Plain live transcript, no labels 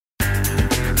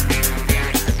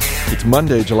It's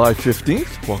Monday, July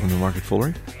 15th. Welcome to Market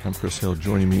Foolery. I'm Chris Hill.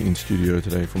 Joining me in studio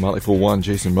today from Motley Fool One,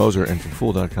 Jason Moser, and from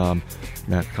Fool.com,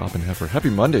 Matt Koppenheffer.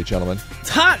 Happy Monday, gentlemen. It's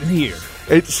hot in here.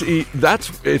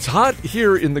 It's hot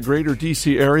here in the greater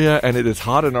D.C. area, and it is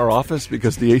hot in our office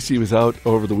because the AC was out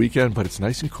over the weekend, but it's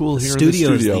nice and cool here in the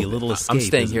studio. Is the little escape. I'm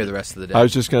staying here the rest of the day. I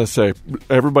was just going to say,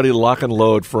 everybody lock and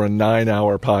load for a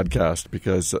 9-hour podcast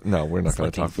because, no, we're not going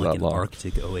to talk for that long.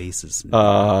 Arctic oasis.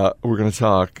 We're going to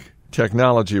talk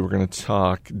technology. We're going to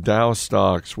talk Dow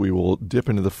stocks. We will dip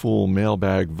into the Fool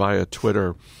mailbag via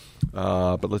Twitter.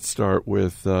 But let's start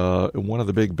with one of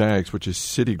the big banks, which is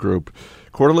Citigroup.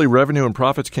 Quarterly revenue and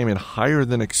profits came in higher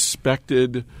than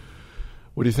expected.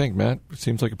 What do you think, Matt? It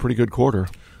seems like a pretty good quarter.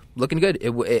 Looking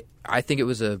good. I think it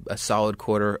was a solid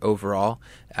quarter overall.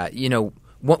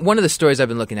 One of the stories I've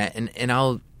been looking at, and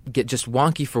I'll get just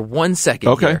wonky for 1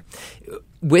 second here.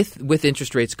 With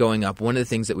interest rates going up, one of the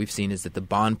things that we've seen is that the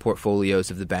bond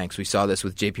portfolios of the banks, we saw this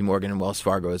with JP Morgan and Wells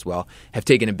Fargo as well, have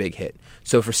taken a big hit.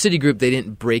 So for Citigroup, they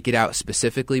didn't break it out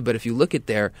specifically, but if you look at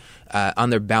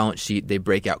on their balance sheet, they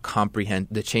break out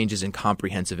the changes in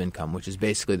comprehensive income, which is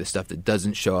basically the stuff that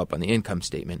doesn't show up on the income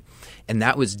statement. And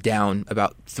that was down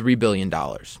about $3 billion.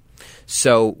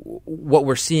 So what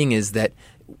we're seeing is that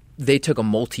they took a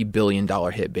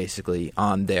multi-billion-dollar hit basically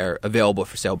on their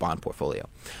available-for-sale bond portfolio.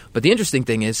 But the interesting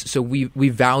thing is, so we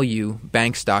value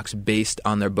bank stocks based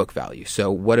on their book value.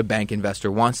 So what a bank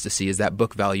investor wants to see is that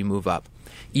book value move up.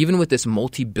 Even with this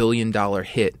multi-billion-dollar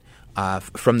hit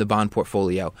from the bond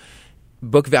portfolio,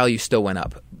 book value still went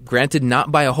up. Granted,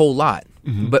 not by a whole lot,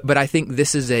 but I think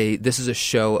this is a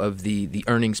show of the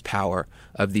earnings power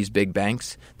of these big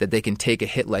banks, that they can take a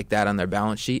hit like that on their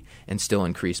balance sheet and still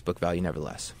increase book value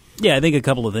nevertheless. Yeah, I think a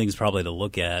couple of things probably to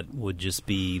look at would just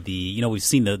be we've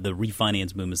seen the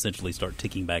refinance boom essentially start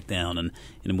ticking back down,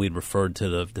 and we'd referred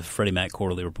to the Freddie Mac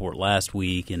quarterly report last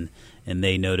week, and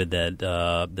they noted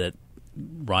that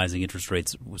rising interest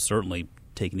rates was certainly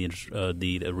taking the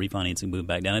refinancing boom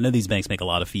back down. I know these banks make a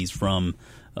lot of fees from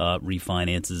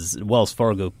refinances, Wells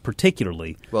Fargo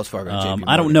particularly. Wells Fargo and JP Morgan,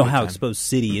 I don't know how exposed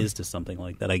Citi is to something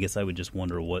like that. I guess I would just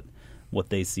wonder what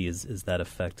they see as that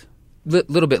effect.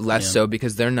 Little bit less so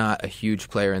because they're not a huge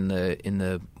player in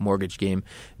the mortgage game.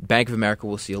 Bank of America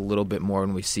will see a little bit more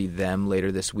when we see them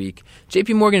later this week.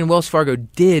 JP Morgan and Wells Fargo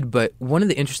did, but one of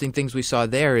the interesting things we saw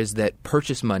there is that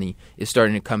purchase money is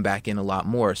starting to come back in a lot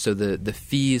more. So the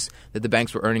fees that the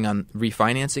banks were earning on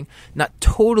refinancing, not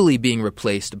totally being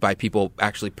replaced by people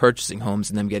actually purchasing homes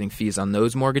and them getting fees on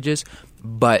those mortgages,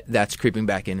 but that's creeping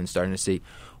back in and starting to see.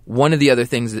 One of the other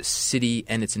things that Citi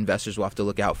and its investors will have to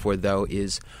look out for, though,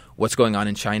 is what's going on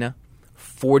in China.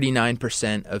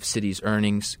 49% of Citi's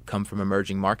earnings come from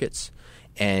emerging markets,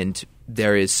 and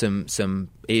there is some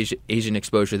Asian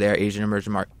exposure there, Asian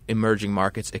emerging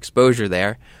markets exposure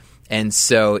there. And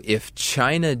so if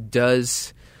China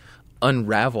does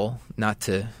unravel, not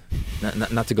to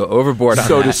go overboard on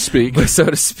so that, to speak.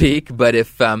 But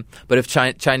if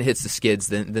China hits the skids,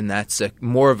 then that's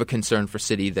more of a concern for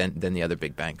Citi than the other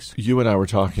big banks. You and I were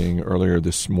talking earlier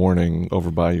this morning over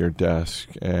by your desk,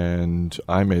 and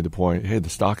I made the point, hey,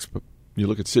 the stocks, you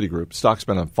look at Citigroup, stock's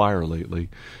been on fire lately,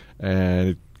 and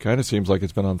it kind of seems like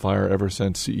it's been on fire ever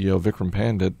since CEO Vikram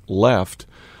Pandit left.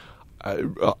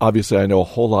 Obviously, I know a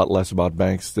whole lot less about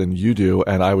banks than you do,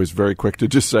 and I was very quick to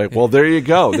just say, well, there you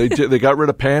go. They got rid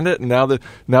of Pandit, and now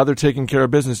they're taking care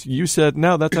of business. You said,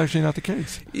 no, that's actually not the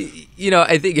case.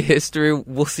 I think history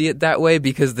will see it that way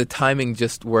because the timing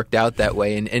just worked out that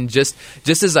way. And just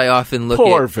as I often look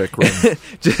Poor at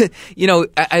Vikram.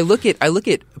 I look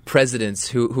at presidents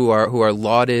who are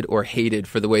lauded or hated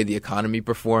for the way the economy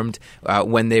performed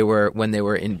when they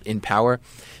were in power,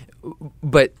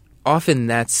 but often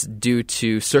that's due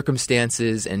to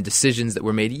circumstances and decisions that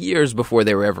were made years before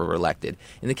they were ever elected.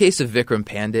 In the case of Vikram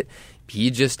Pandit,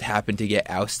 he just happened to get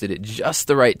ousted at just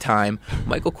the right time.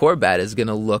 Michael Corbat is going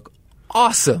to look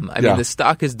awesome. I mean, the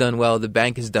stock has done well, the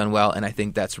bank has done well, and I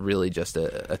think that's really just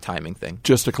a timing thing.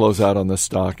 Just to close out on this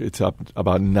stock, it's up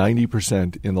about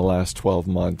 90% in the last 12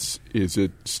 months. Is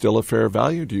it still a fair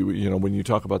value? Do you when you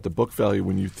talk about the book value,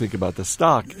 when you think about the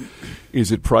stock,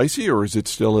 is it pricey or is it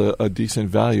still a decent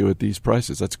value at these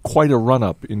prices? That's quite a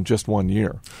run-up in just 1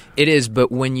 year. It is,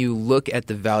 but when you look at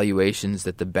the valuations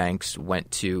that the banks went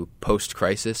to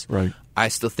post-crisis, right, I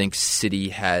still think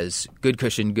Citi has good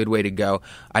cushion, good way to go.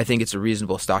 I think it's a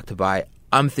reasonable stock to buy.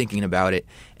 I'm thinking about it.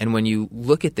 And when you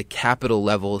look at the capital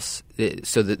levels,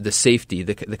 so the safety,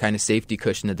 the kind of safety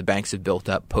cushion that the banks have built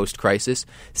up post-crisis,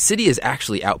 Citi has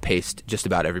actually outpaced just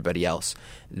about everybody else.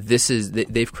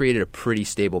 They've created a pretty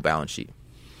stable balance sheet.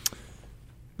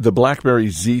 The BlackBerry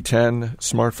Z10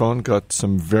 smartphone got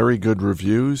some very good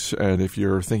reviews, and if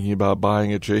you're thinking about buying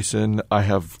it, Jason, I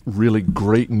have really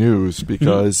great news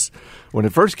because when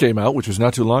it first came out, which was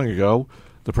not too long ago,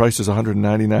 the price is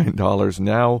 $199.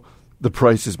 Now the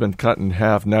price has been cut in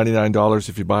half, $99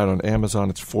 if you buy it on Amazon,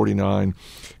 it's $49.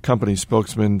 Company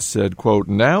spokesman said, quote,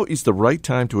 "Now is the right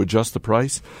time to adjust the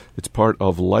price. It's part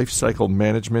of life cycle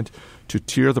management to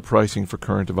tier the pricing for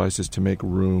current devices to make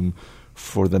room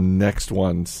for the next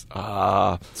ones."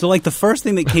 So, like, the first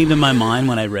thing that came to my mind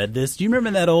when I read this, do you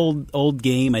remember that old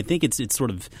game? I think it's sort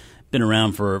of been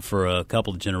around for a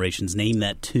couple of generations. Name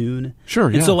That Tune. Sure,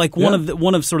 yeah. And so, like, one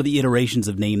of sort of the iterations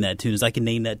of Name That Tune is I can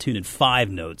name that tune in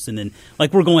 5 notes, and then,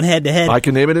 like, we're going head to head. I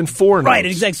can name it in 4 notes. Right,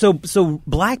 exactly. So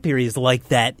BlackBerry is like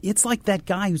that. It's like that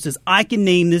guy who says, I can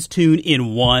name this tune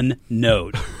in 1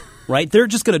 note. Right? They're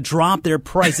just going to drop their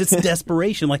price. It's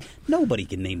desperation. Like, nobody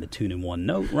can name the tune in 1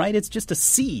 note, right? It's just a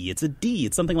C. It's a D.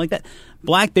 It's something like that.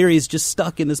 BlackBerry is just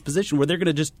stuck in this position where they're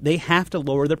going to they have to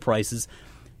lower their prices.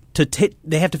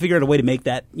 They have to figure out a way to make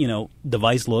that,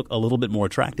 device look a little bit more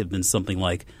attractive than something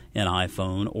like an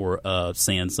iPhone or a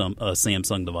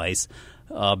Samsung device.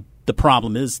 The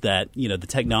problem is that, the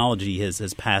technology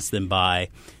has passed them by,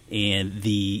 and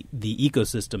the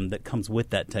ecosystem that comes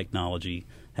with that technology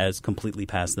has completely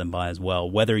passed them by as well.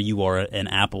 Whether you are an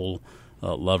Apple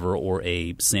lover or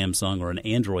a Samsung or an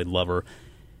Android lover,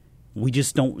 we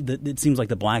just don't. It seems like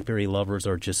the BlackBerry lovers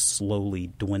are just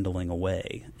slowly dwindling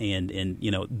away, and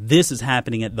this is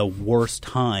happening at the worst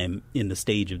time in the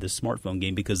stage of this smartphone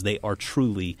game because they are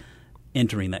truly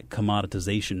entering that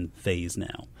commoditization phase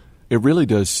now. It really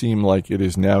does seem like it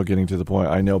is now getting to the point.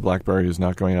 I know BlackBerry is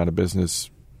not going out of business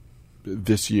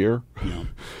this year. No.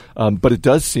 But it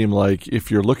does seem like if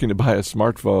you're looking to buy a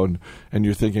smartphone and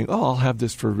you're thinking, I'll have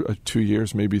this for 2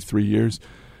 years, maybe 3 years,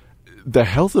 the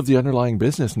health of the underlying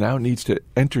business now needs to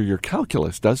enter your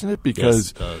calculus, doesn't it? Because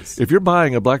yes, it does. If you're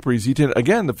buying a BlackBerry Z10,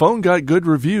 again, the phone got good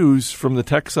reviews from the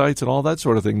tech sites and all that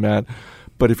sort of thing, Matt.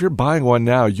 But if you're buying one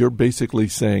now, you're basically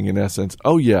saying, in essence,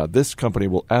 oh, yeah, this company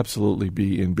will absolutely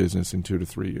be in business in 2 to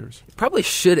 3 years. Probably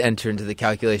should enter into the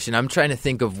calculation. I'm trying to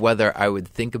think of whether I would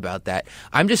think about that.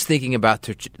 I'm just thinking about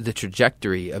the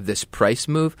trajectory of this price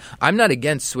move. I'm not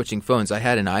against switching phones. I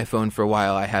had an iPhone for a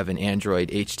while. I have an Android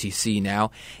HTC now.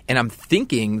 And I'm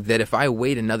thinking that if I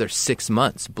wait another 6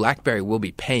 months, BlackBerry will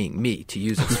be paying me to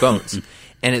use its phones.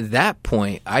 And at that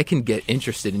point, I can get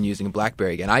interested in using a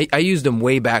BlackBerry again. I used them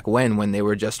way back when they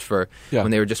were just for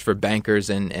bankers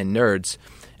and nerds.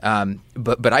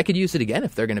 But I could use it again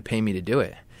if they're going to pay me to do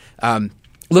it.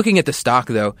 Looking at the stock,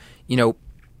 though,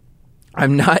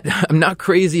 I'm not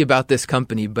crazy about this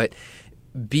company, but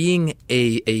being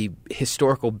a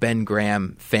historical Ben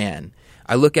Graham fan,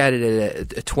 I look at it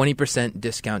at a 20%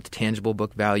 discount to tangible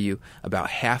book value, about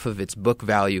half of its book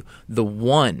value. The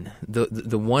one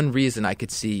reason I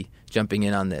could see jumping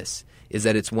in on this is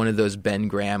that it's one of those Ben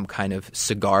Graham kind of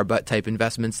cigar butt type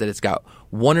investments that it's got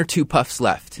 1 or 2 puffs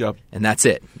left, and that's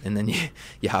it. And then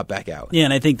you hop back out. Yeah,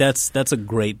 and I think that's a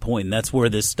great point, and that's where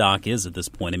this stock is at this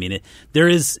point. I mean,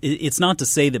 it's not to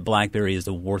say that BlackBerry is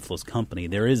a worthless company.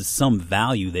 There is some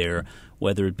value there,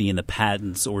 whether it be in the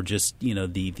patents or just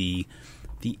the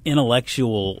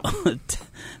intellectual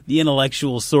the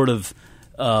intellectual sort of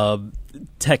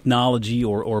technology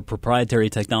or proprietary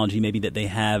technology maybe that they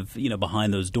have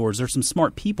behind those doors. There's some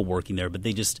smart people working there, but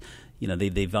they just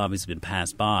they've obviously been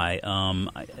passed by.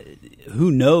 Who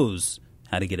knows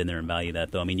how to get in there and value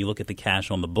that, though? I mean, you look at the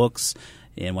cash on the books,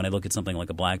 and when I look at something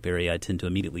like a BlackBerry, I tend to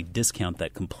immediately discount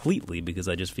that completely because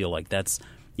I just feel like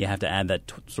you have to add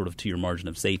that sort of to your margin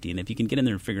of safety. And if you can get in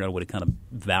there and figure out a way to kind of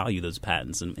value those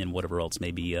patents and whatever else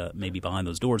may be behind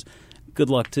those doors, good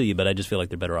luck to you. But I just feel like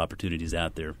there are better opportunities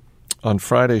out there. On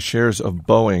Friday, shares of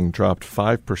Boeing dropped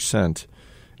 5%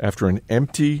 after an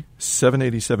empty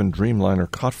 787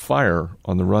 Dreamliner caught fire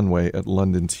on the runway at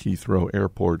London's Heathrow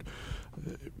Airport.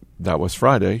 That was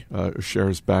Friday.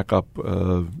 Shares back up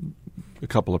a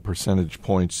couple of percentage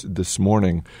points this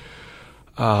morning.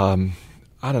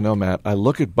 I don't know, Matt. I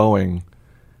look at Boeing,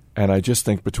 and I just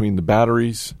think between the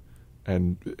batteries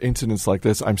and incidents like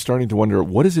this, I'm starting to wonder,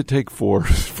 what does it take for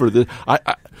the?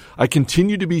 I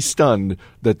continue to be stunned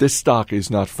that this stock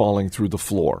is not falling through the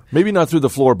floor. Maybe not through the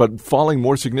floor, but falling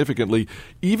more significantly,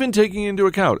 even taking into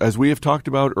account, as we have talked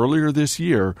about earlier this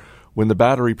year, when the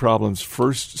battery problems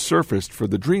first surfaced for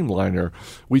the Dreamliner,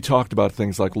 we talked about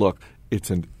things like, look,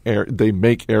 they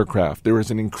make aircraft. There is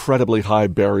an incredibly high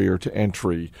barrier to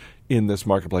entry in this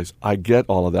marketplace. I get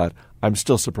all of that. I'm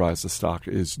still surprised the stock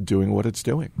is doing what it's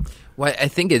doing. Well, I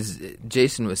think as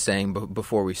Jason was saying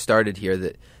before we started here,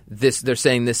 that they're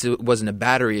saying this wasn't a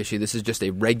battery issue. This is just a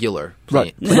regular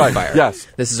plane fire. Yes.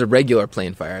 This is a regular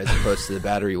plane fire as opposed to the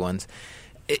battery ones.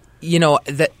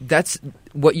 That's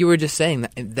what you were just saying.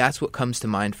 That's what comes to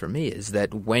mind for me is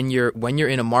that when you're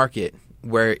in a market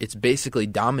where it's basically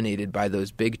dominated by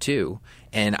those big two,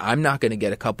 and I'm not going to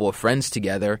get a couple of friends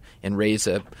together and raise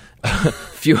a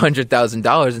few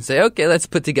 $100,000 and say, okay, let's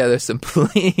put together some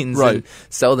planes and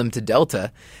sell them to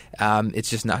Delta.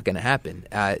 It's just not going to happen.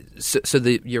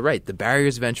 You're right. The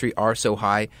barriers of entry are so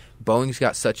high. Boeing's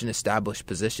got such an established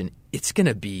position. It's going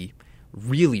to be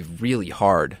really, really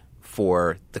hard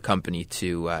for the company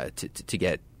to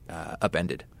get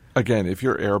upended. Again, if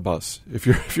you're Airbus,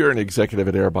 if you're an executive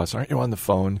at Airbus, aren't you on the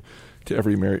phone to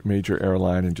every major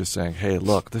airline and just saying, hey,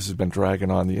 look, this has been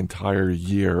dragging on the entire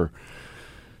year?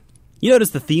 You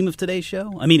notice the theme of today's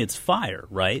show? I mean, it's fire,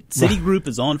 right? Citigroup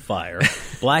is on fire.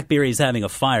 BlackBerry is having a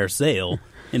fire sale,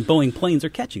 and Boeing planes are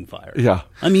catching fire. Yeah.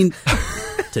 I mean,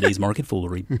 today's Market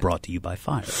Foolery brought to you by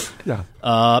fire. Yeah.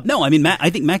 No, I mean, I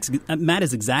think Matt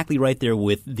is exactly right there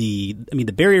with the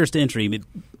barriers to entry. I mean,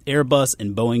 Airbus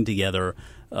and Boeing together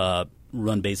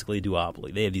run basically a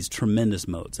duopoly. They have these tremendous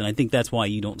moats, and I think that's why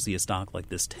you don't see a stock like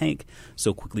this tank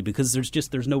so quickly, because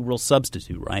there's no real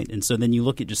substitute, right? And so then you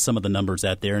look at just some of the numbers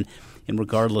out there, and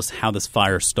regardless how this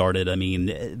fire started, I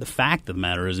mean, the fact of the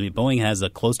matter is, Boeing has a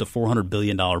close to $400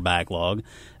 billion backlog,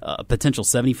 a potential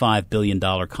 $75 billion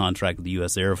contract with the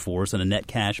U.S. Air Force, and a net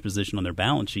cash position on their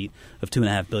balance sheet of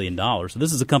 $2.5 billion. So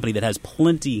this is a company that has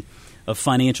plenty of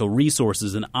financial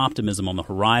resources and optimism on the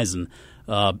horizon.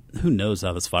 Who knows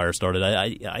how this fire started?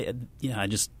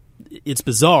 It's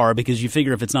bizarre, because you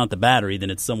figure if it's not the battery, then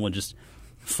it's someone just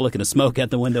flicking a smoke out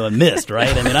the window and missed,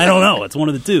 right? I mean, I don't know. It's one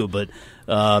of the two. But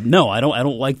no, I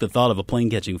don't like the thought of a plane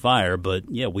catching fire. But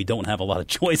yeah, we don't have a lot of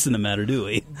choice in the matter, do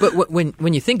we? But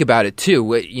when you think about it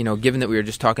too, given that we were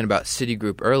just talking about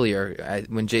Citigroup earlier,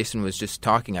 when Jason was just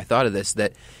talking, I thought of this,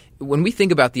 that when we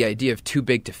think about the idea of too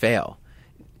big to fail,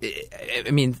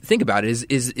 I mean, think about it.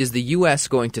 Is the U.S.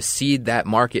 going to cede that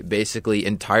market basically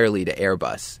entirely to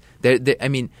Airbus? I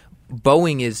mean,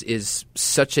 Boeing is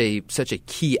such a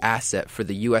key asset for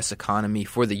the U.S. economy,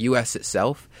 for the U.S.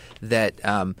 itself, that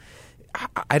I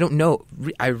don't know.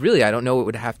 I don't know what it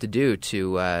would have to do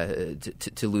to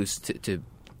lose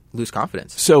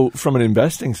confidence. So, from an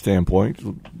investing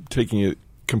standpoint, taking it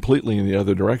completely in the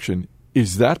other direction,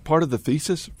 is that part of the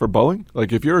thesis for Boeing?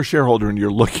 Like, if you're a shareholder and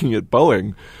you're looking at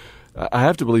Boeing, I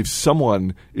have to believe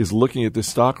someone is looking at this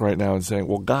stock right now and saying,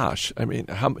 well, gosh, I mean,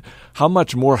 how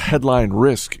much more headline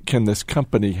risk can this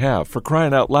company have? For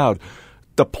crying out loud,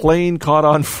 the plane caught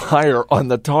on fire on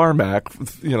the tarmac.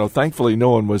 Thankfully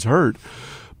no one was hurt.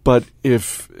 But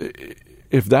if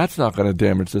that's not going to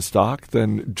damage the stock,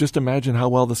 then just imagine how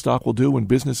well the stock will do when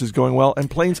business is going well and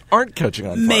planes aren't catching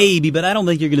on fire. Maybe, but I don't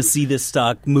think you're going to see this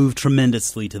stock move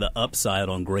tremendously to the upside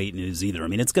on great news either. I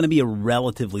mean, it's going to be a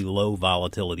relatively low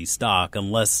volatility stock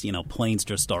unless, planes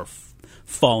just start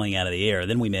falling out of the air.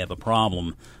 Then we may have a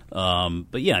problem.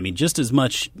 But yeah, I mean, just as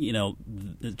much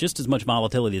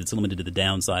volatility that's limited to the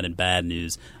downside and bad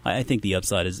news. I think the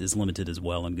upside is limited as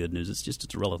well in good news.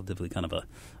 It's a relatively kind of a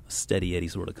steady Eddie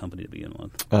sort of company to begin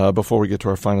with. Before we get to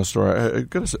our final story, I'm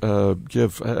going to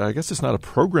give, I guess it's not a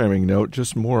programming note,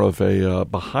 just more of a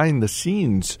behind the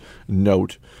scenes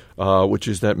note. Which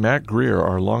is that Matt Greer,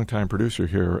 our longtime producer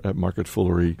here at Market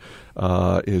Foolery,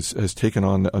 has taken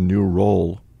on a new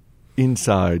role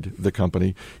inside the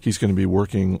company. He's going to be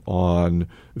working on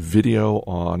video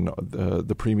on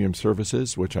the premium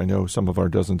services, which I know some of our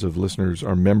dozens of listeners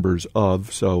are members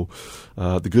of. So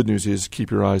the good news is keep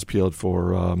your eyes peeled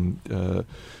for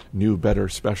new, better,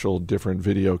 special, different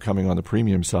video coming on the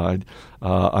premium side.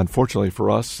 Unfortunately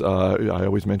for us, I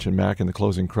always mention Mac in the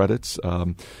closing credits.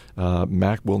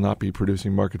 Mac will not be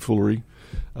producing Market Foolery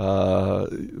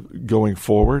going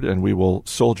forward, and we will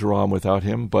soldier on without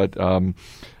him. But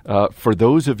for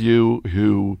those of you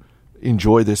who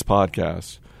enjoy this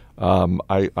podcast,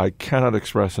 I cannot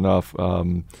express enough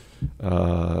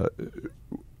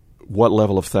what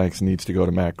level of thanks needs to go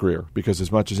to Matt Greer, because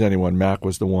as much as anyone, Mac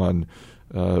was the one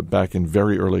back in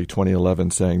very early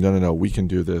 2011 saying, no, we can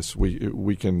do this.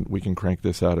 We can crank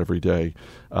this out every day.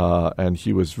 And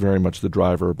he was very much the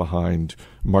driver behind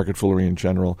Market Foolery in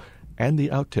general and the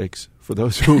outtakes. For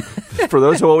those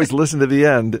who always listen to the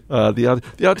end, the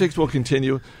outtakes will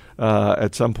continue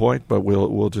at some point, but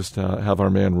we'll just have our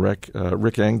man Rick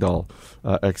Engdahl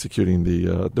executing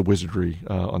the wizardry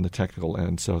on the technical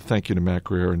end. So thank you to Mac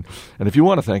Greer, and if you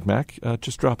want to thank Mac,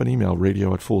 just drop an email,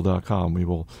 radio@fool.com. We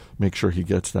will make sure he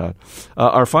gets that.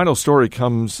 Our final story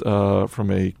comes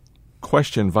from a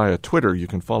question via Twitter. You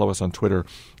can follow us on Twitter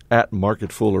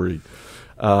 @MarketFoolery.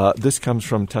 This comes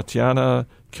from Tatiana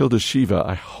Kildashiva.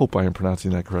 I hope I am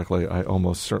pronouncing that correctly. I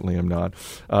almost certainly am not.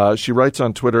 She writes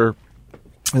on Twitter,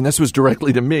 and this was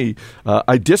directly to me,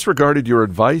 I disregarded your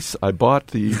advice. I bought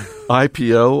the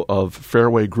IPO of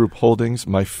Fairway Group Holdings,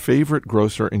 my favorite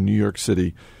grocer in New York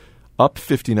City, up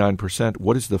 59%.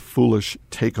 What is the foolish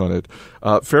take on it?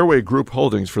 Fairway Group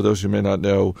Holdings, for those who may not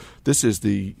know, this is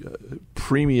the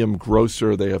premium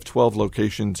grocer. They have 12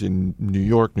 locations in New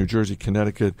York, New Jersey,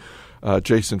 Connecticut.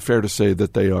 Jason, fair to say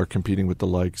that they are competing with the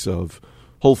likes of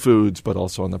Whole Foods, but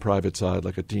also on the private side,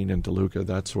 like a Dean and DeLuca,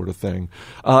 that sort of thing.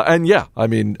 And yeah, I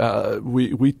mean,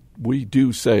 we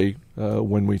do say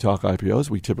when we talk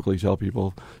IPOs, we typically tell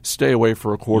people stay away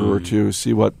for a quarter or two,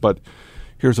 see what. But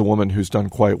here's a woman who's done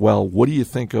quite well. What do you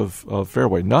think of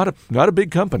Fairway? Not a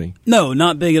big company. No,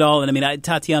 not big at all. And I mean,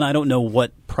 Tatiana, I don't know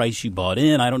what price you bought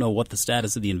in. I don't know what the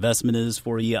status of the investment is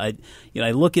for you. I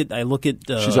look at.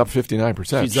 She's up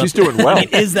 59%. She's doing well. I mean,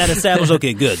 is that established?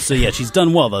 Okay, good. So yeah, she's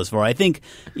done well thus far. I think.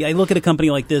 Yeah, I look at a company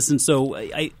like this, and so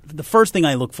the first thing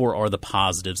I look for are the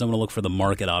positives. I'm going to look for the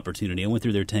market opportunity. I went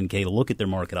through their 10K to look at their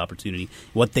market opportunity,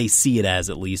 what they see it as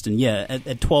at least. And yeah,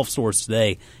 at 12 stores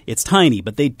today, it's tiny,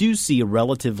 but they do see a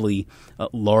relatively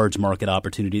large market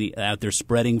opportunity out there,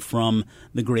 spreading from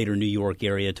the greater New York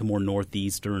area to more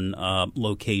northeastern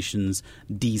locations.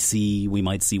 D.C., we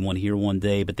might see one here one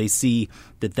day, but they see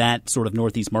that sort of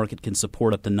northeast market can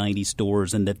support up to 90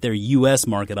 stores, and that their U.S.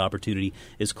 market opportunity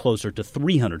is closer to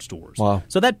 300 stores. Wow.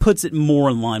 So that puts it more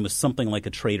in line with something like a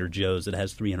Trader Joe's that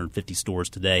has 350 stores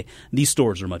today. These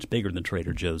stores are much bigger than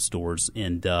Trader Joe's stores,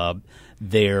 and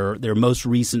their most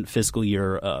recent fiscal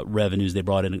year revenues, they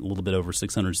brought in a little bit over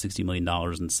 $660 million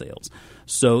in sales.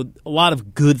 So a lot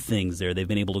of good things there. They've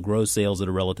been able to grow sales at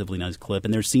a relatively nice clip,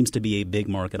 and there seems to be a big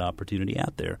market opportunity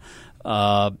out there.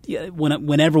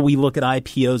 Whenever we look at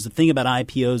IPOs, the thing about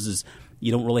IPOs is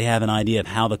you don't really have an idea of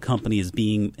how the company is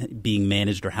being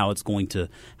managed or how it's going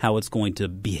to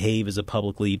behave as a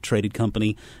publicly traded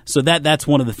company. So that's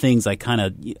one of the things the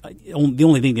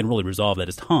only thing that can really resolve that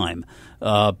is time.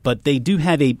 But they do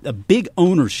have a big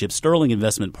ownership. Sterling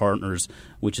Investment Partners,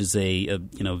 which is a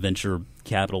venture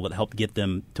capital that helped get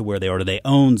them to where they are today,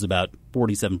 owns about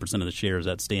 47% of the shares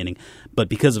outstanding. But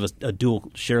because of a dual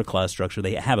share class structure,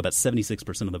 they have about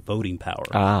 76% of the voting power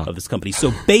of this company.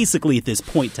 So basically at this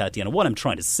point, Tatiana, what I'm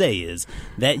trying to say is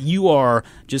that you are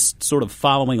just sort of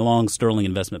following along Sterling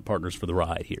Investment Partners for the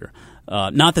ride here.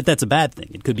 Not that that's a bad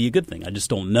thing. It could be a good thing. I just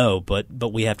don't know. But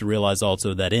we have to realize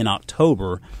also that in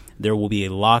October, there will be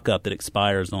a lockup that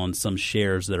expires on some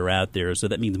shares that are out there. So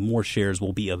that means more shares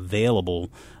will be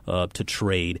available to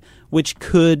trade, which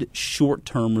could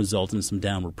short-term result in some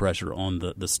downward pressure on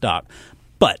the stock.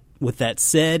 But with that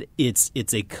said, it's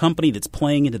a company that's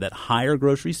playing into that higher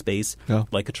grocery space,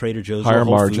 like a Trader Joe's higher or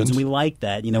Whole margins. Foods, and we like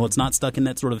that. It's not stuck in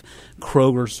that sort of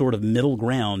Kroger sort of middle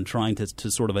ground trying to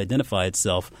sort of identify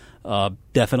itself.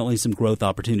 Definitely some growth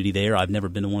opportunity there. I've never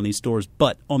been to one of these stores,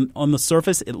 but on the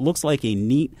surface, it looks like a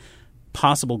neat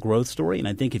possible growth story. And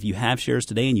I think if you have shares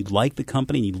today and you like the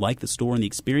company and you like the store and the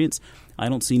experience, I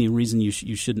don't see any reason you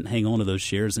shouldn't hang on to those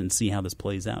shares and see how this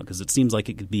plays out, because it seems like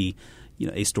it could be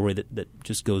a story that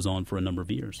just goes on for a number of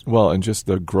years. Well, and just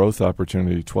the growth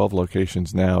opportunity, 12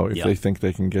 locations now, if they think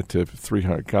they can get to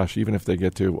 300, gosh, even if they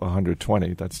get to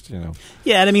 120, that's,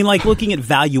 Yeah, and I mean, like looking at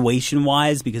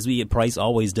valuation-wise, because price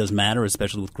always does matter,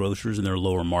 especially with grocers and their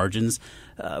lower margins.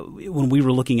 When we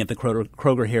were looking at the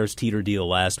Kroger-Harris Teeter deal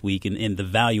last week and the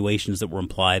valuations that were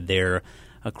implied there,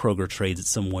 Kroger trades at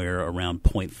somewhere around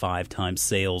 0.5 times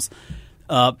sales.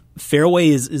 Fairway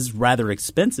is rather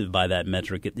expensive by that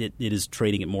metric. It is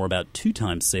trading at more about 2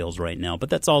 times sales right now, but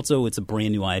that's also, it's a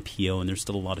brand new IPO and there's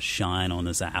still a lot of shine on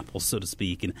this apple, so to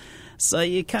speak. And so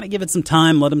you kind of give it some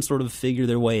time, let them sort of figure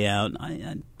their way out.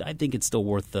 I think it's still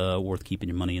worth keeping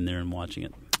your money in there and watching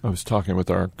it. I was talking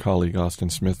with our colleague Austin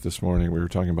Smith this morning. We were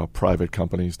talking about private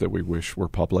companies that we wish were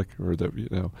public, or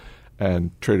that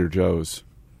and Trader Joe's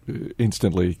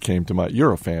instantly came to mind.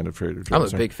 You're a fan of Trader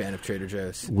Joe's. I'm a big fan of Trader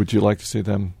Joe's. Would you like to see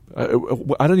them?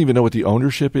 I don't even know what the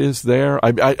ownership is there.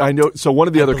 I know. So one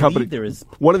of the other companies,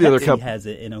 Pepsi has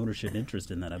an ownership interest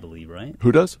in that, I believe, right?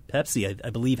 Who does? Pepsi, I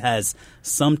believe, has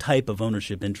some type of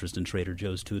ownership interest in Trader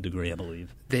Joe's to a degree, I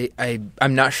believe.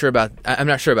 I'm not sure about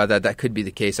that. That could be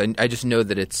the case. I just know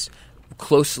that it's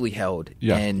closely held,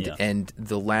 and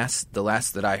the last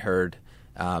that I heard,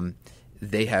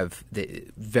 they have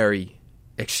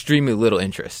extremely little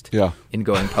interest in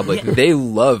going public. They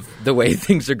love the way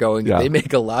things are going. They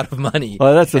make a lot of money.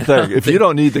 Well, that's the thing. If you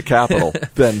don't need the capital,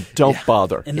 then don't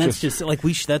bother. And that's just like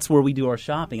that's where we do our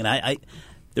shopping. And I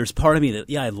there's part of me that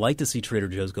I'd like to see Trader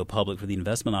Joe's go public for the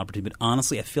investment opportunity. But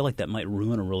honestly, I feel like that might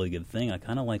ruin a really good thing. I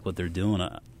kind of like what they're doing.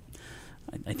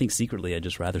 I think secretly I'd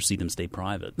just rather see them stay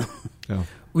private.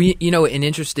 An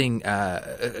interesting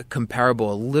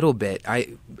comparable a little bit.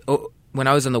 When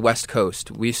I was on the West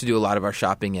Coast, we used to do a lot of our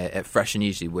shopping at Fresh and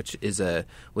Easy, which was a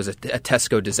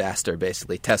Tesco disaster,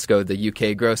 basically. Tesco, the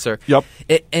UK grocer. Yep.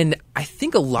 And I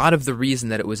think a lot of the reason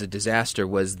that it was a disaster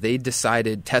was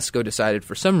Tesco decided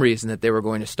for some reason that they were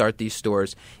going to start these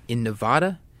stores in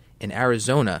Nevada and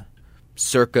Arizona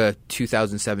circa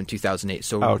 2007, 2008.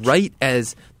 So Ouch. Right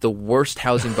as the worst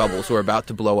housing bubbles were about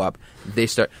to blow up, they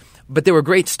start. But they were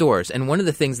great stores, and one of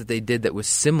the things that they did that was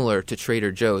similar to Trader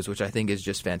Joe's, which I think is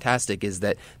just fantastic, is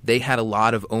that they had a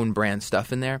lot of own brand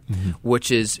stuff in there,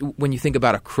 which is, when you think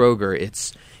about a Kroger,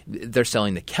 they're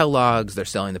selling the Kellogg's, they're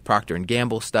selling the Procter &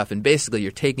 Gamble stuff, and basically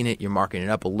you're taking it, you're marking it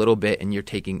up a little bit, and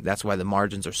that's why the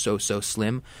margins are so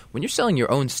slim. When you're selling your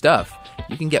own stuff,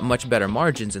 you can get much better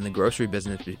margins, and the grocery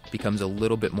business becomes a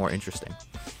little bit more interesting.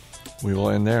 We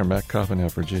will end there. Matt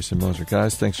Koppenheffer, Jason Moser.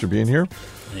 Guys, thanks for being here.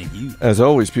 Thank you. As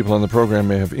always, people on the program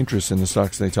may have interest in the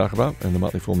stocks they talk about, and the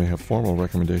Motley Fool may have formal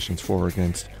recommendations for or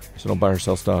against. So don't buy or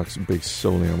sell stocks based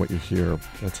solely on what you hear.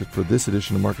 That's it for this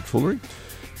edition of Market Foolery.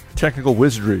 Technical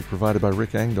wizardry provided by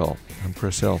Rick Engdahl. I'm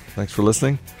Chris Hill. Thanks for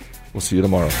listening. We'll see you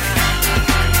tomorrow.